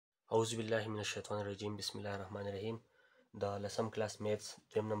اعوذ بالله من الشیطان الرجیم بسم الله الرحمن الرحیم دا لسم کلاس میتھس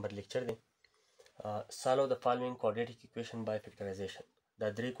دویم نمبر لیکچر دی solve the following quadratic equation by factorization دا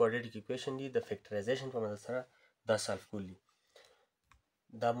درې quadratic equation دي د factorization په مدد سره دا solve کول دي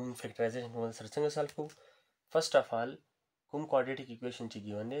دا مونږ factorization په مدد سره څنګه solve کوو first of all کوم quadratic equation چې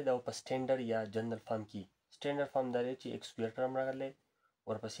given دی دا په standard یا general form کې standard form دا دی چې x square term راغلی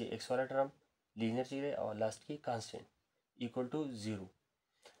ورپسې x والا term linear چې دی او last کې constant equal to 0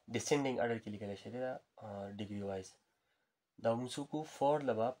 descending order کې لیکل شوی دا degree wise دا موږ څه کوو 4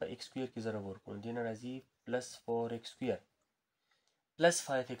 لبا په x square کې ضرب ورکړو دې نه راځي plus 4x square plus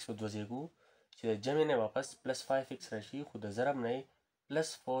 5x په دوه ځای کوو چې د جمع نه واپس plus 5x راشي خو د ضرب نه plus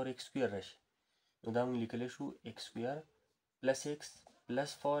 4x square راشي نو دا موږ لیکلی شو x square plus x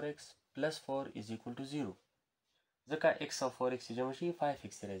plus 4x plus 4 is equal to 0 ځکه x او 4x چې جمع شي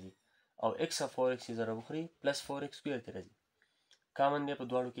 5x راځي او x او 4x چې ضرب وخوري plus 4x square ته راځي کامن دی په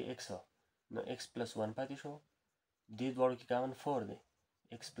دواړو کې x نو x plus 1 پاتې شو دې دواړو کې کامن 4 دی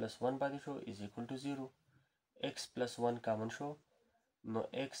x plus 1 پاتې شو is equal to 0 x plus 1 کامن شو نو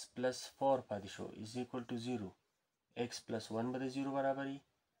x plus 4 پاتې شو is equal to 0 x plus 1 به د 0 برابري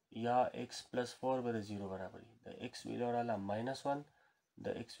یا x plus 4 به د 0 برابري د x ویلو رااله -1 د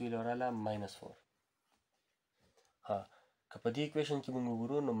x ویلو رااله -4 ها که په دې equation کې موږ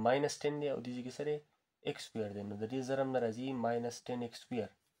وګورو نو -10 دی او دې کې سره x square دی نو د دې ضرب نه راځي -10x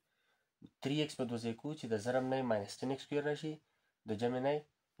square 3x په دوه ځای کوو چې د ضرب نه -10x square راشي د جمع نه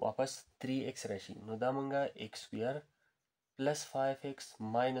واپس 3x راشي نو دا مونږه x square plus 5x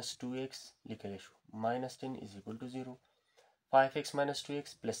minus 2x لیکلی شو -10 is equal to 0 5x minus 2x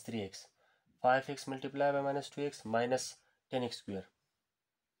plus 3x 5x multiplied by -2x minus 10x square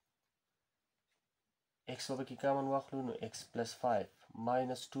x به کې کامن واخلو نو x plus 5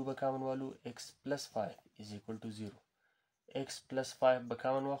 minus 2 به کامن والو x plus 5 is equal to 0 x plus 5 به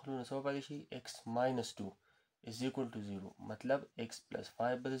کامن واخلو نو څه به پاتې شي x minus 2 is equal to 0 مطلب x plus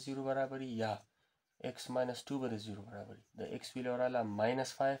 5 به د 0 برابري یا x minus 2 به د 0 برابري د x ویلو رااله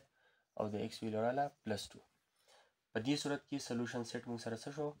 -5 او د x ویلو رااله +2 په دې صورت کې سولوشن سیټ موږ سره څه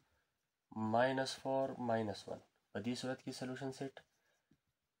شو -4 -1 په دې صورت کې سولوشن سیټ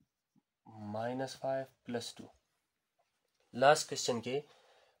 -5 +2 لاست کوېسچن کې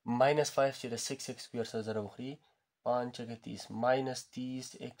 -5 چې د 6x square سره ضرب وخوري 5 × 30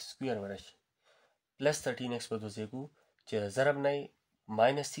 -30x square ورشي +13x په دوه ځای کوو چې د ضرب نه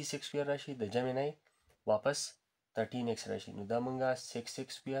 -30x square راشي د جمع نه واپس 13x راشي نو دا مونږه 6x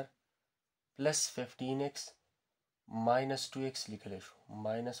square plus 15x minus 2x لیکلی شو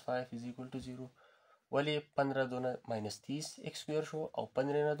 -5 is equal to 0 ولې 15 دونه -30x square شو او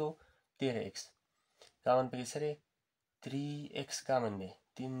 15 نه دو 13x کامن پکې سره 3x کامن دی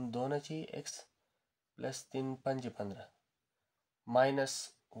 3 دوونه چې x plus 3 5 15 minus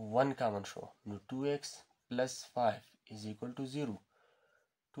 1 کامن شو نو 2x plus 5 is equal to 0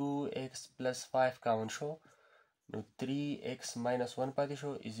 2x plus 5 کامن شو نو 3x minus 1 پاتې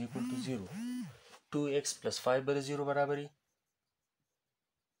شو is equal to 0 2x plus 5 به د 0 برابري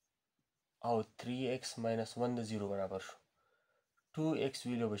او 3x minus 1 د 0 برابر شو 2x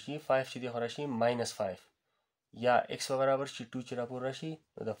ویلو بشي 5 چې دی خو راشي -5 یا x به برابر شي 2 چې راپور راشي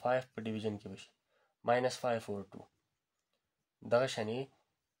نو د 5 په ډیویژن کې بشي -5 over 2 دغه شانې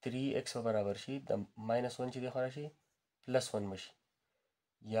 3x به برابر شي د -1 چې دی خو راشي +1 بشي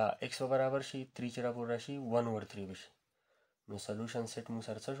یا x به برابر شي 3 چې راپور راشي 1 over 3 بشي نو سولوشن سیټ موږ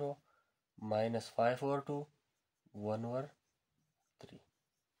سره څه شو -5 over 2 1 over 3